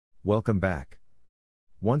Welcome back.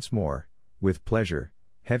 Once more, with pleasure,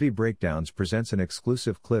 Heavy Breakdowns presents an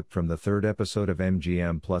exclusive clip from the third episode of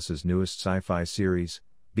MGM Plus's newest sci-fi series,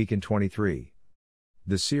 Beacon 23.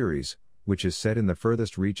 The series, which is set in the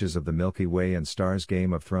furthest reaches of the Milky Way and stars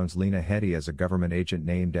Game of Thrones' Lena Headey as a government agent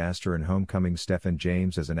named Aster and Homecoming Stephan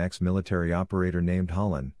James as an ex-military operator named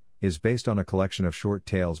Halan, is based on a collection of short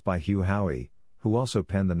tales by Hugh Howey, who also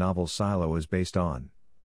penned the novel Silo is based on.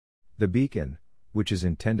 The Beacon, which is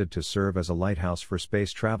intended to serve as a lighthouse for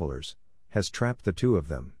space travelers, has trapped the two of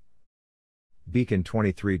them. Beacon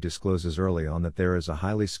 23 discloses early on that there is a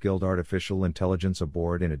highly skilled artificial intelligence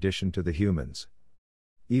aboard in addition to the humans.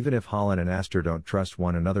 Even if Halan and Aster don't trust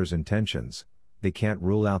one another's intentions, they can't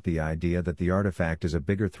rule out the idea that the artifact is a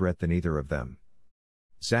bigger threat than either of them.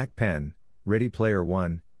 Zach Penn, Ready Player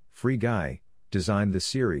One, Free Guy, designed the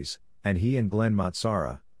series, and he and Glenn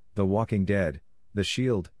Matsara, The Walking Dead, The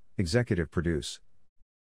Shield, executive produce.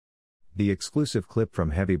 The exclusive clip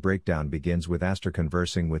from Heavy Breakdown begins with Aster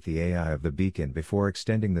conversing with the AI of the Beacon before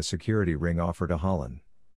extending the security ring offer to Halan.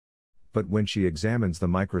 But when she examines the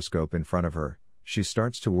microscope in front of her, she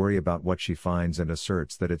starts to worry about what she finds and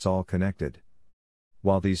asserts that it's all connected.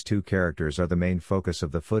 While these two characters are the main focus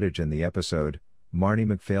of the footage in the episode, Marnie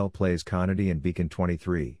McPhail plays Connedy in Beacon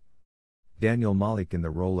 23. Daniel Malik in the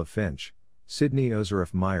role of Finch, Sydney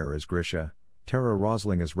Ozarif Meyer as Grisha, Tara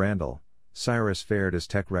Rosling as Randall, Cyrus Faird as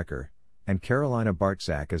Tech Wrecker, and Carolina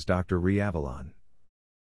Bartzak as Dr. Ree Avalon.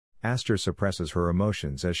 Aster suppresses her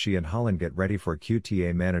emotions as she and Halan get ready for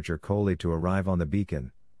QTA manager Coley to arrive on the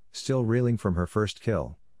Beacon, still reeling from her first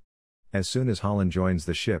kill. As soon as Halan joins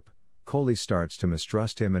the ship, Coley starts to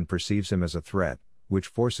mistrust him and perceives him as a threat, which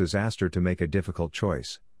forces Aster to make a difficult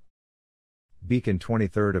choice. Beacon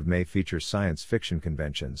 23rd of May features science fiction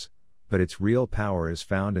conventions, but its real power is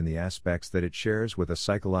found in the aspects that it shares with a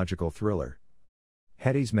psychological thriller.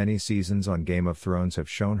 Headey's many seasons on Game of Thrones have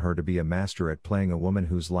shown her to be a master at playing a woman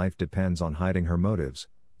whose life depends on hiding her motives,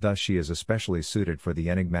 thus she is especially suited for the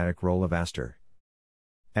enigmatic role of Aster.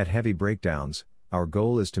 At Heavy Breakdowns, our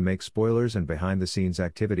goal is to make spoilers and behind-the-scenes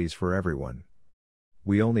activities for everyone.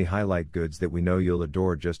 We only highlight goods that we know you'll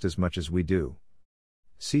adore just as much as we do.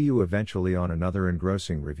 See you eventually on another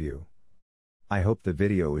engrossing review. I hope the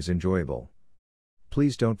video is enjoyable.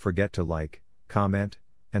 Please don't forget to like, comment,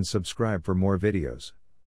 and subscribe for more videos.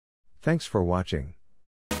 Thanks for watching.